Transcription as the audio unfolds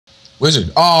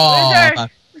Wizard. Oh, Wizard.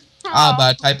 I'm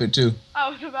about to type it too. I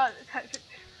was about to type it.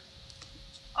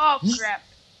 Oh crap.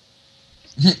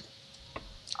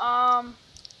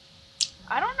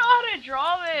 I don't know how to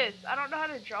draw this. I don't know how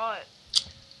to draw it.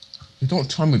 You don't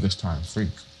tell me this time, freak.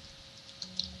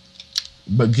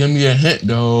 But give me a hint,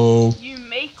 though. You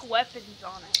make weapons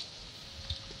on it.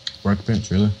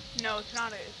 Workbench, really? No, it's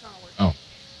not. It's not a workbench. Oh.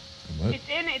 What?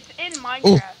 It's in Minecraft.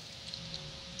 Ooh.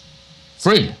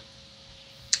 Free.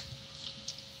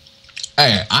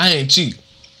 Hey, I ain't cheap.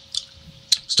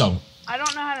 Stop. I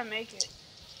don't know how to make it.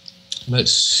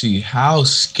 Let's see. How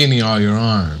skinny are your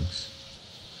arms?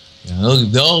 Yeah,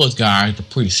 those guys are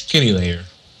pretty skinny there.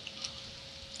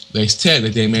 They said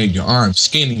that they made your arms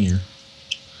skinnier.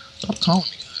 Stop calling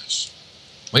me, guys.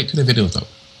 Wait till the video's up.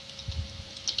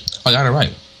 I got it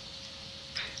right.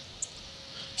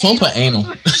 Don't put anal.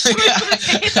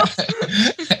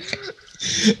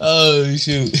 Oh,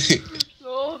 shoot.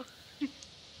 Oh.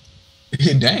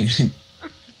 Dang.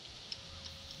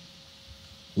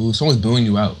 Ooh, someone's booing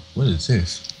you out. What is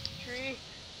this? Tree.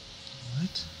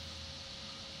 What?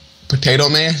 Potato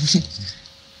Man?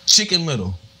 Chicken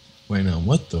Little. Wait, now,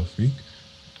 what the freak?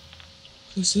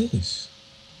 What is this?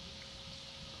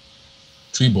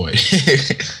 Tree Boy.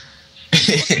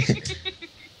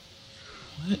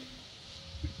 What?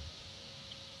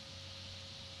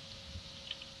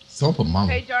 Someone put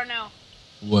mama. Hey, Darnell.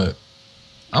 What?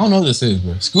 I don't know what this is,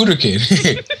 bro. Scooter Kid.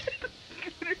 Scooter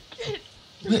Kid.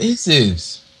 What is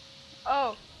this?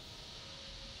 Oh.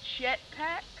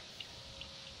 Jetpack?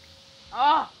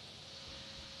 Oh.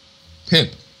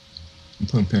 Pimp. I'm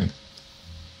putting pimp.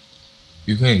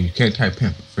 You can't type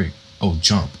pimp, freak. Oh,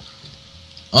 jump.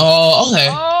 Oh, okay.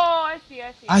 Oh, I see.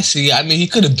 I see. I mean, he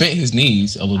could have bent his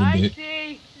knees a little bit. I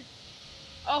see.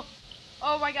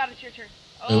 Oh my God, it's your turn.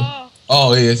 Oh.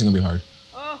 Oh, yeah, it's gonna be hard.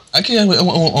 Oh. I can't. It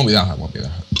won't be that hard. Won't be that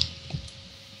hard.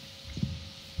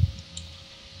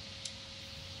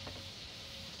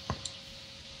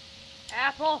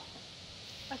 Apple.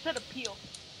 I said appeal.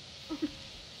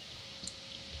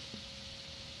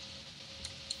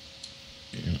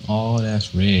 Oh,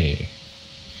 that's red.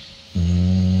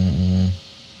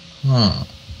 Huh.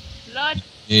 Blood.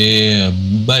 Yeah,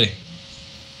 buddy.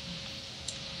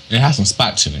 It has some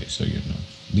spots in it, so you know.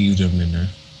 Leave them in there.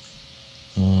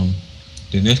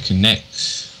 Then this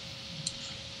connects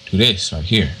to this right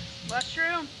here.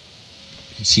 Mushroom.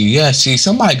 See,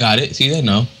 somebody got it. See, they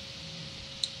know.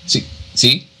 See?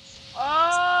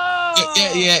 Oh.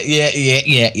 Yeah.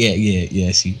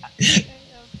 See. Okay,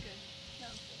 that was good.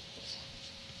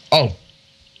 Oh.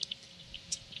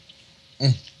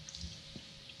 I'm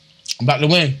about to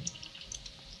win.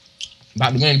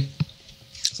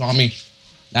 It's on me.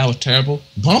 That was terrible.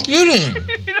 Bump you then.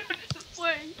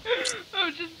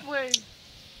 I'm just playing.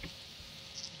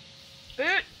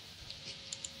 Boot.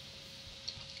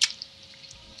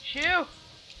 Shoe.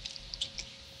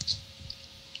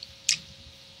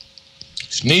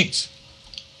 Sneaks.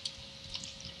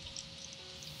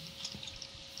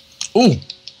 Ooh.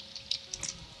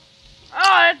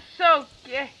 Oh, that's so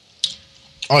gay.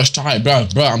 Oh, it's tied, bro.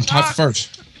 I'm tied for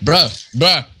first.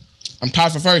 Bruh. I'm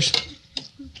tied for first.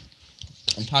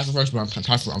 Bro.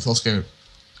 I'm so scared.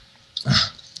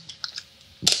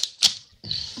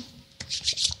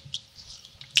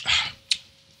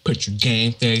 Put your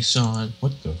game face on.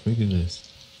 What the freak is this?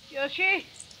 Yoshi.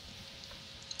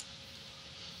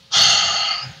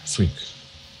 Freak.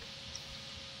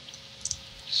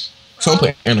 Someone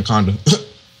put Anaconda.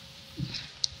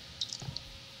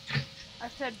 I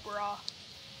said bra.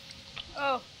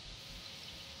 Oh.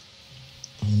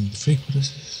 Freak, what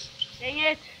is this? Dang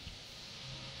it.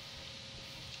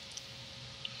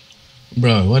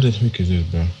 Bro, what the freak is this,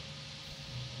 bro?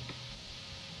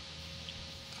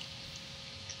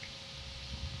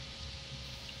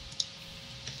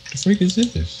 The freak is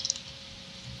this?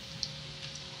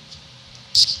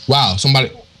 Wow,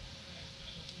 somebody.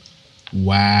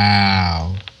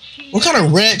 Wow. What kind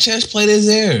of red chest plate is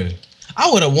there? I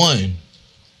would have won.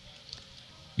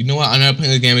 You know what? I'm never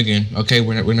playing this game again. Okay,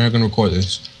 we're never gonna record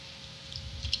this.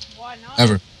 Why not?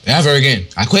 Ever again.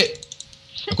 I quit.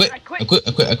 I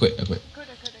quit.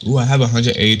 Ooh, I have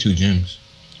 182 gems.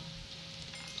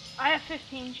 I have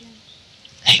 15 gems.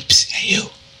 Hey, psst, hey you.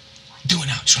 Do an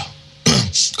outro.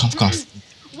 Cough.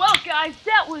 Well, guys,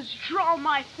 that was Draw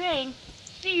My Thing.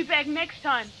 See you back next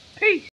time. Peace.